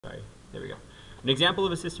Sorry, there we go. An example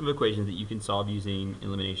of a system of equations that you can solve using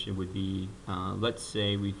elimination would be, let's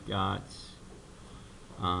say we've got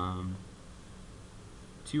 2x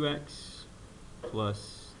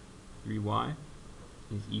plus 3y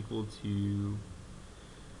is equal to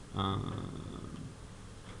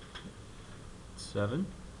 7.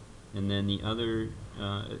 And then the other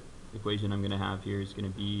equation I'm going to have here is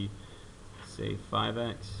going to be, say,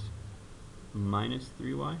 5x minus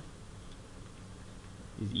 3y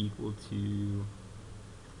is equal to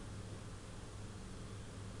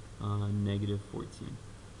negative 14.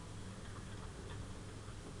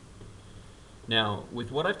 Now,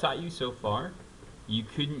 with what I've taught you so far, you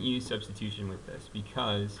couldn't use substitution with this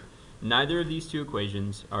because neither of these two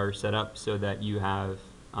equations are set up so that you have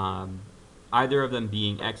either of them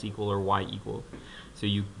being x equal or y equal. So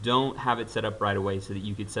you don't have it set up right away so that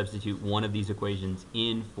you could substitute one of these equations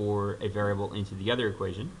in for a variable into the other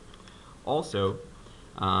equation. Also,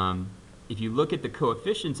 if you look at the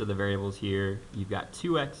coefficients of the variables here, you've got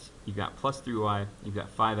 2x, you've got plus 3y, you've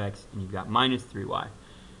got 5x, and you've got minus 3y.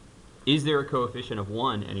 Is there a coefficient of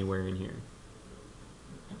 1 anywhere in here?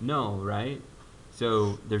 No, right?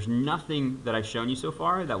 So there's nothing that I've shown you so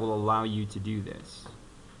far that will allow you to do this.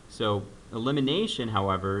 So elimination,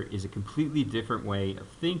 however, is a completely different way of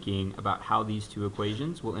thinking about how these two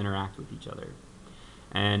equations will interact with each other.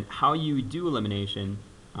 And how you do elimination,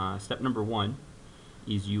 step number 1,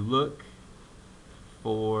 is you look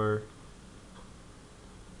for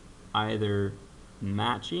either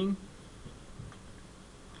matching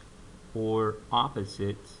or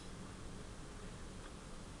opposite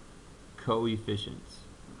coefficients.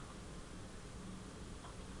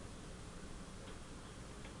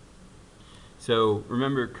 So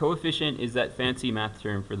remember, coefficient is that fancy math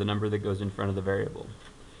term for the number that goes in front of the variable.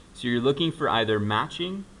 So you're looking for either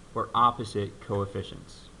matching or opposite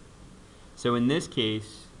coefficients. So in this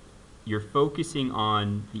case, you're focusing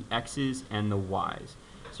on the x's and the y's.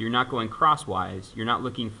 So you're not going crosswise. You're not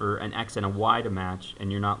looking for an x and a y to match,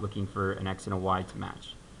 and you're not looking for an x and a y to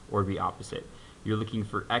match or be opposite. You're looking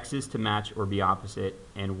for x's to match or be opposite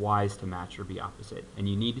and y's to match or be opposite. And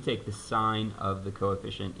you need to take the sign of the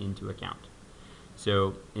coefficient into account.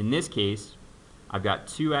 So in this case, I've got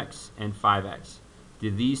 2x and 5x. Do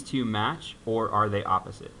these two match or are they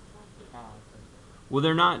opposite? Well,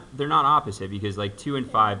 they're not opposite because like 2 and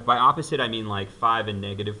 5, by opposite I mean like 5 and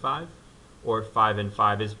negative 5, or 5 and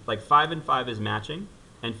 5 is, like 5 and 5 is matching,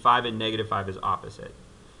 and 5 and negative 5 is opposite.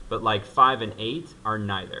 But like 5 and 8 are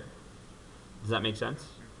neither. Does that make sense?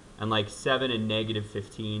 And like 7 and negative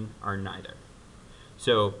 15 are neither.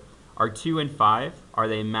 So are 2 and 5, are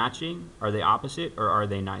they matching, are they opposite, or are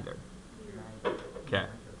they neither? Okay.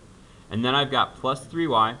 And then I've got plus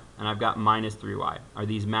 3y, and I've got minus 3y. Are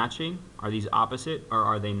these matching? Are these opposite, or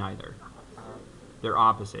are they neither? They're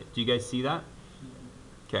opposite. Do you guys see that?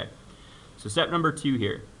 Okay. So step number 2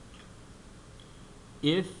 here.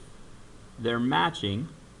 If they're matching,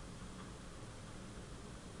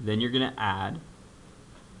 then you're going to add,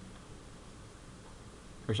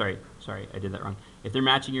 or sorry, I did that wrong. If they're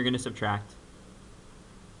matching, you're going to subtract.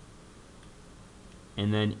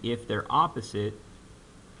 And then if they're opposite,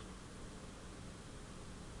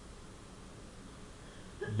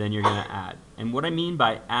 then you're going to add. And what I mean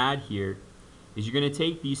by add here is you're going to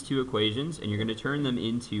take these two equations and you're going to turn them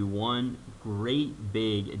into one great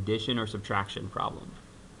big addition or subtraction problem.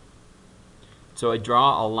 So I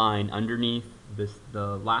draw a line underneath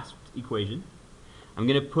the last equation. I'm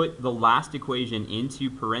going to put the last equation into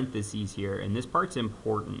parentheses here, and this part's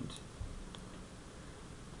important.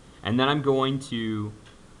 And then I'm going to,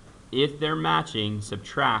 if they're matching,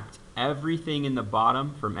 subtract everything in the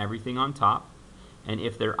bottom from everything on top. And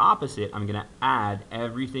if they're opposite, I'm going to add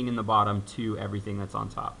everything in the bottom to everything that's on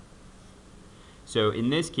top. So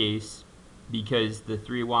in this case, because the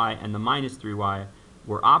 3y and the minus 3y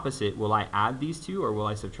were opposite, will I add these two or will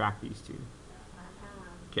I subtract these two?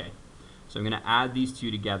 Okay, so I'm going to add these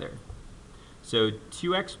two together. So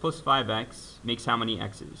 2x plus 5x makes how many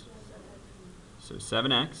x's? So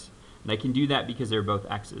 7x. And I can do that because they're both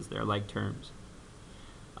x's. They're like terms.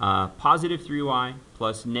 Positive 3y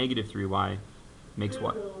plus negative 3y makes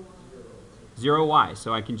what? 0y.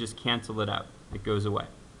 So I can just cancel it out. It goes away.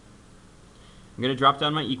 I'm going to drop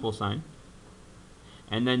down my equal sign.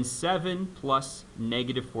 And then 7 plus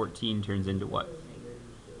negative 14 turns into what?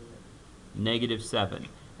 Negative 7.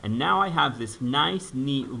 And now I have this nice,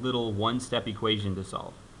 neat little one-step equation to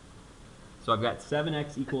solve. So I've got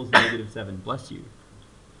 7x equals negative 7. Bless you.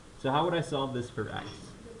 So how would I solve this for x?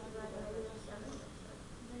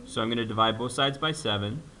 So I'm going to divide both sides by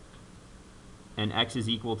 7. And x is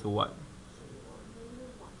equal to what?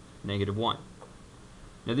 Negative 1.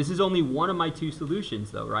 Now this is only one of my two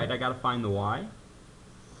solutions though, right? I got to find the y.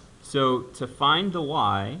 So to find the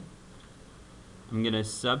y, I'm going to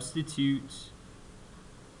substitute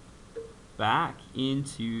back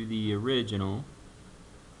into the original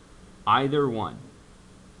either one.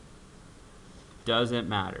 Doesn't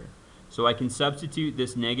matter. So I can substitute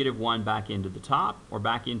this -1 back into the top or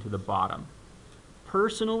back into the bottom.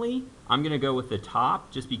 Personally, I'm going to go with the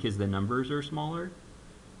top just because the numbers are smaller.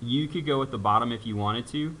 You could go with the bottom if you wanted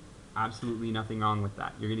to. Absolutely nothing wrong with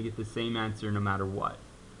that. You're going to get the same answer no matter what.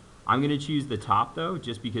 I'm going to choose the top though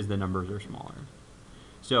just because the numbers are smaller.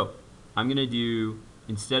 So I'm going to do,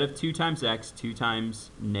 instead of 2 times x, 2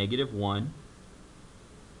 times -1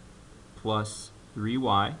 plus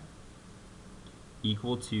 3y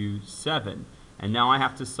equal to 7. And now I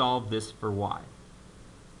have to solve this for y.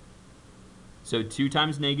 So 2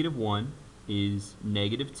 times -1 is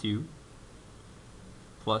 -2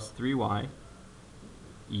 plus 3y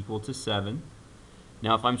equal to 7.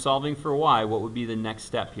 Now if I'm solving for y, what would be the next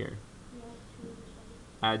step here?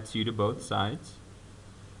 Add 2 to both sides.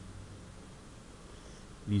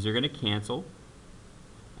 These are going to cancel.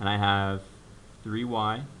 And I have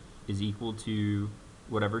 3y is equal to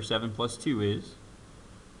whatever 7 plus 2 is.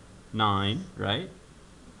 9, right?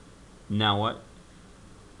 Now what?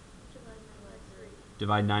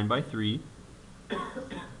 Divide 9 by 3.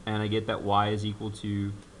 And I get that y is equal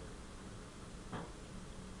to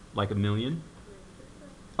like 1,000,000.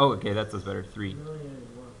 Oh, okay, that's better. 3.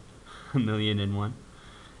 1,000,001.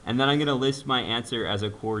 And then I'm going to list my answer as a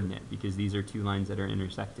coordinate because these are two lines that are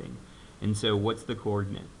intersecting. And so what's the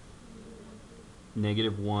coordinate?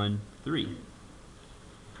 -1, 3.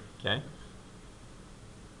 Okay?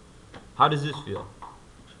 How does this feel?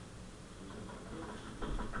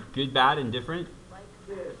 Good, bad, indifferent?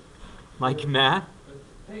 Like math?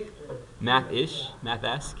 Math-ish?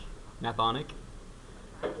 Math-esque? Mathonic?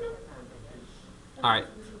 Alright.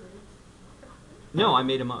 No, I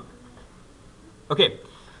made them up. Okay,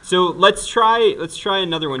 so let's try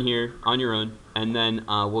another one here on your own, and then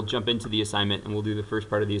we'll jump into the assignment, and we'll do the first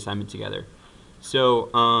part of the assignment together. So,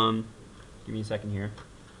 give me a second here.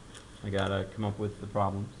 I gotta come up with the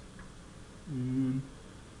problems. Come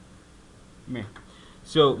here.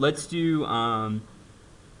 So let's do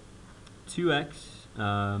 2x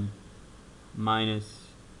minus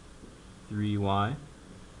 3y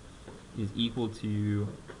is equal to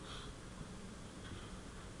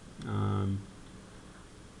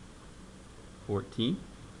 14.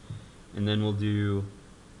 And then we'll do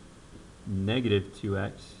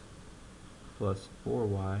 -2x plus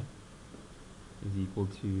 4y is equal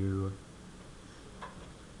to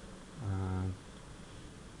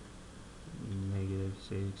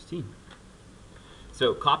 -16.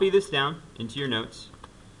 So copy this down into your notes.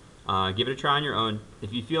 Give it a try on your own.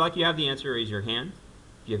 If you feel like you have the answer, raise your hand.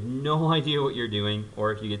 If you have no idea what you're doing,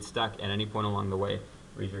 or if you get stuck at any point along the way,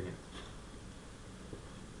 raise your hand.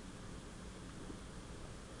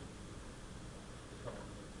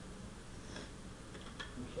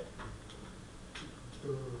 Okay.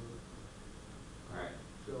 Alright,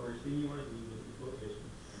 so first thing you want to do is look at the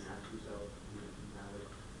coefficients and ask yourself if you have it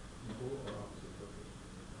equal or opposite coefficients.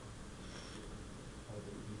 Are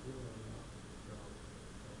they equal or not?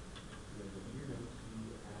 So in your notes,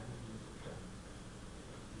 you add and you subtract.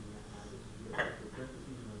 You add this here, so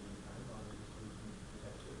parentheses on the entire bottom so you can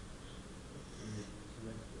protect it. And then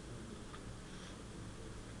 2x plus 1 is 2.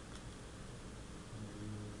 And then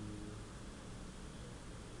you will do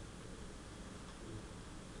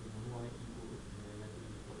 1y equals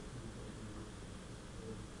 -14 plus 1.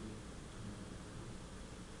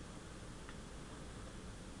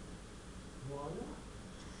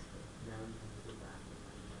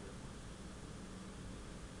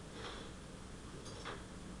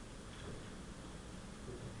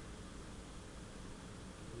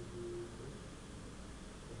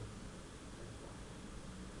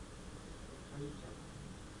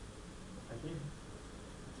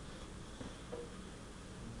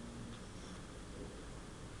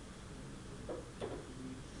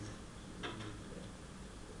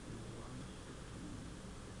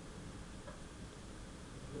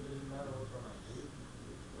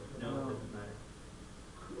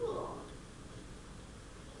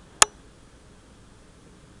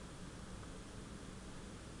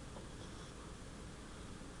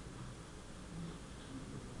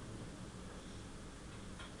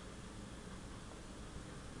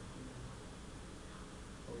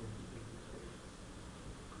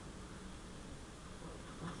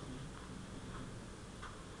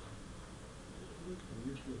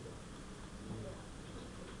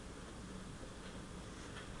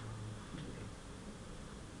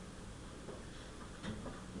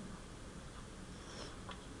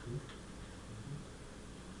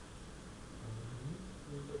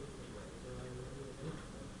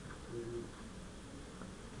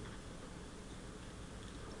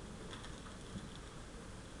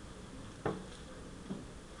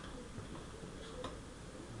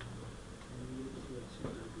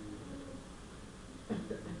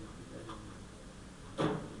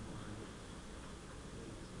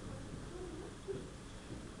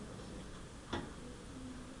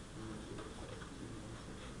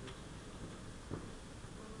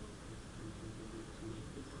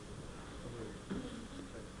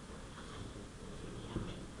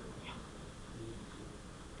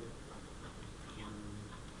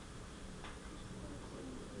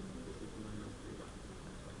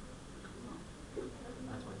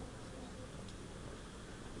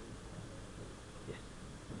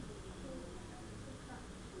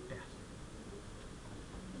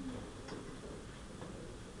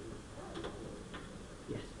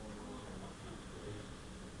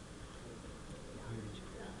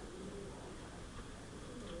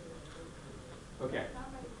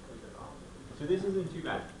 this isn't too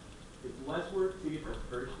bad. It's less work to get the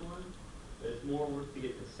first one, but it's more work to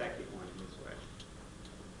get the second one this way.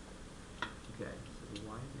 Okay, so the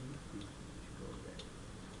y is -3 should go there.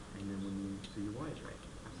 And then when you, so your y is right,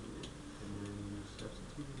 absolutely. And then when you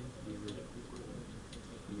substitute it into the original equation,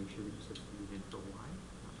 you make sure that you substitute it in for y,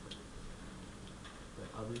 not for x. But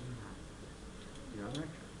other than that, you're on the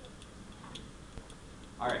right track.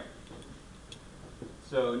 Alright.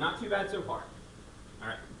 So not too bad so far.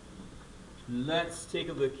 Alright. Let's take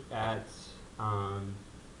a look at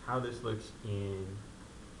how this looks in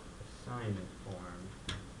assignment form.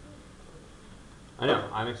 I know,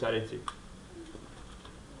 I'm excited too.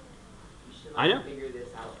 You should I know. figure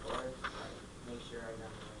this out for us, like make sure I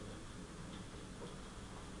got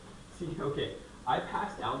the See, okay, I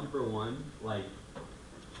passed Algebra 1 like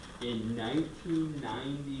in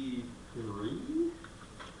 1993.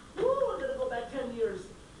 Woo, I'm gonna go back 10 years.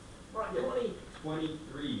 Right,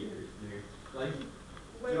 23 years, dude. Like,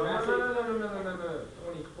 Wait, Jurassic, no,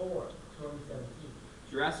 24, 2017.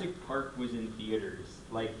 Jurassic Park was in theaters.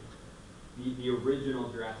 Like, the original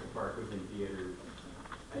Jurassic Park was in theaters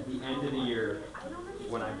at the end of the year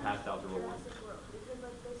when I passed Algebra 1. Because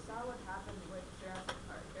like they saw what happened with Jurassic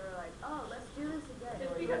Park. They were like, oh, let's do this again.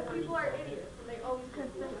 It's because people are idiots and they always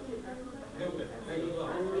constantly They're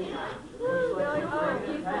like, oh,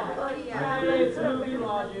 yeah. It's movie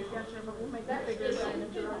logic. If you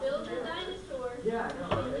could build a dinosaur, Yeah,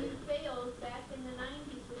 and you failed back in the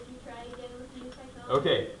 90s, would you try again with new technology?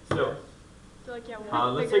 Okay, so So like, yeah,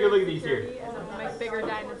 we'll let's make take a bigger look at these here. security and then we'll make bigger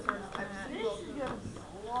dinosaurs than that.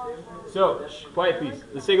 So, quiet please.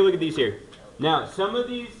 Let's take a look at these here. Now, some of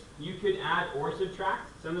these you could add or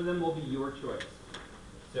subtract. Some of them will be your choice.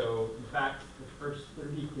 So, in fact, the first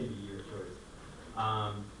 30 can be your choice.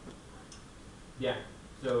 Yeah.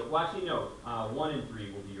 So, well, actually, no. 1 and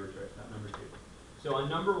 3 will be your choice, not number 2. So, on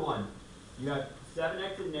number 1, you have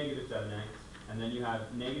 7x and negative 7x, and then you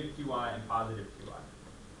have negative 2y and positive 2y.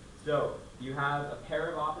 So, you have a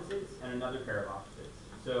pair of opposites and another pair of opposites.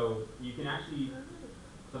 So, you can actually,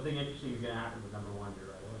 something interesting is going to happen with number 1 here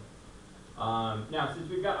right away. Now, since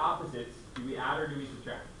we've got opposites, do we add or do we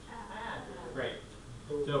subtract? Add. Great.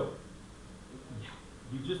 So,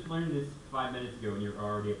 you just learned this 5 minutes ago and you're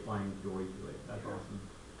already applying joy to it. That's awesome.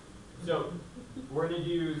 So, we're going to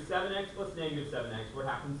do 7x plus negative 7x. What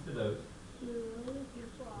happens to those?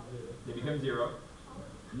 They become 0.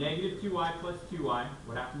 Negative 2y plus 2y.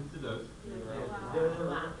 What happens to those?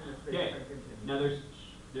 Okay. Now,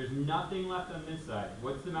 there's nothing left on this side.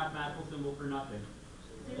 What's the mathematical symbol for nothing?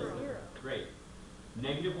 0. Great.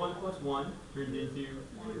 Negative 1 plus 1 turns into 0.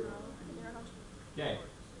 Okay.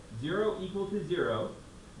 0 equal to 0.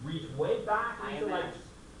 Reach way back into like,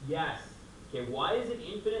 yes. Okay, why is it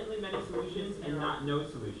infinitely many solutions and not no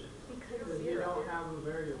solutions? Because you don't have a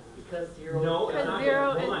variable. Because 0 No, is it's Because not.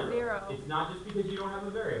 0 Hold is on. 0. It's not just because you don't have a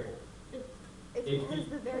variable. It's It's because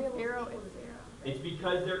the variable 0 is is 0. It's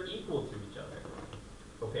because they're equal to each other.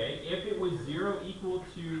 Okay? If it was 0 equal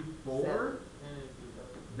to 4,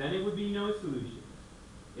 then it would be no solution.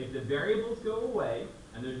 If the variables go away,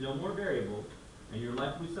 and there's no more variables, and you're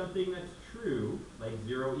left with something that's true, like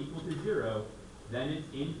 0 equal to 0, then it's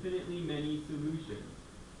infinitely many solutions.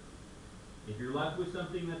 If you're left with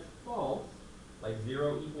something that's false, like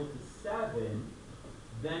 0 equal to 7,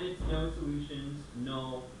 then it's no solutions,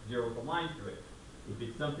 null, 0 with a line through it. If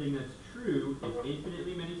it's something that's true, it's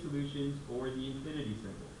infinitely many solutions or the infinity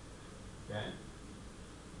symbol. Okay?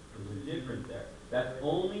 There's a difference there. That's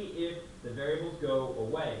only if the variables go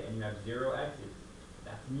away and you have 0 x's.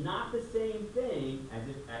 That's not the same thing as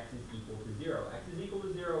if x is equal to 0. X is equal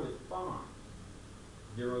to 0 is fine.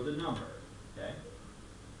 0 is a number. Okay?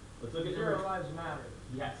 Let's look at number 0 lives matter.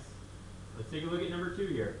 Yes. Let's take a look at number 2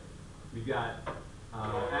 here. We've got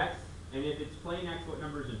x, and if it's plain x, what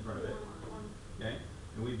number is in front of it? Okay?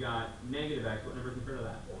 And we've got negative x, what number is in front of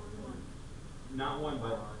that? Not 1,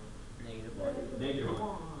 but negative 1. negative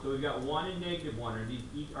 1. So we've got 1 and negative 1.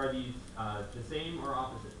 Are these the same or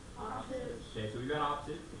opposite? opposites. Okay, so we've got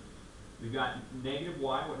opposites. We've got negative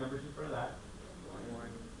y, what number is in front of that?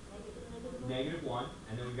 Negative 1,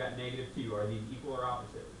 and then we've got negative 2. Are these equal or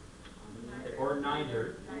opposite? Or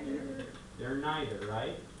neither? They're neither,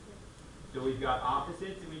 right? So we've got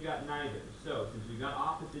opposites and we've got neither. So since we've got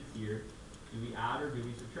opposites here, do we add or do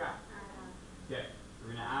we subtract? Okay,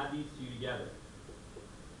 we're going to add these two together.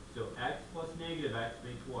 So x plus negative x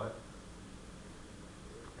makes what?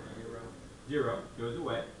 0 goes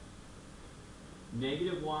away.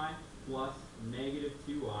 Negative y plus negative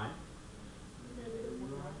 2y.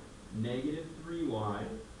 Negative 3y.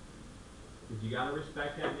 Because you got to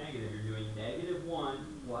respect that negative. You're doing negative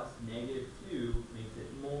 1 plus negative 2 makes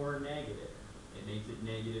it more negative. makes it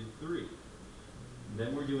negative 3.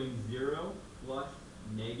 Then we're doing 0 plus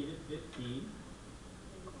negative 15.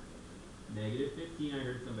 Negative 15, I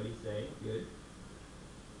heard somebody say. Good.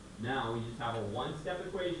 Now we just have a one-step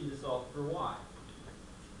equation to solve for y.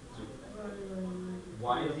 So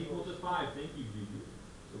y is equal to 5. Thank you, Juju.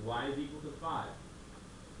 So y is equal to 5.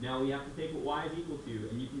 Now we have to take what y is equal to,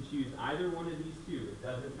 and you can choose either one of these two. It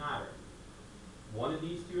doesn't matter. One of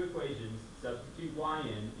these two equations, substitute y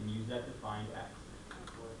in, and use that to find x.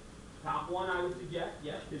 Top one I would suggest,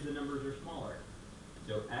 yes, because the numbers are smaller.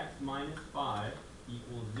 So x minus 5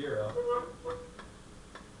 equals 0.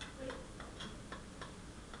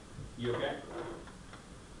 You okay?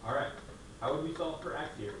 All right. How would we solve for x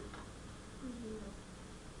here?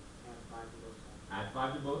 Add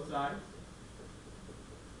 5 to both sides.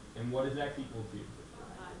 And what is x equal to?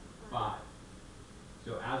 5.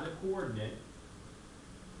 So as a coordinate,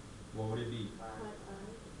 what would it be?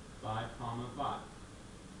 5 comma 5.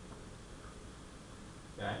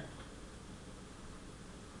 Okay?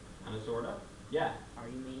 Kind of, sort of? Yeah. Are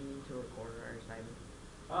you meaning to record our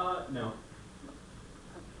assignment? No.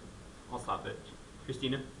 I'll stop it.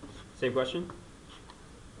 Christina, same question?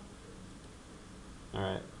 All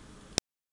right.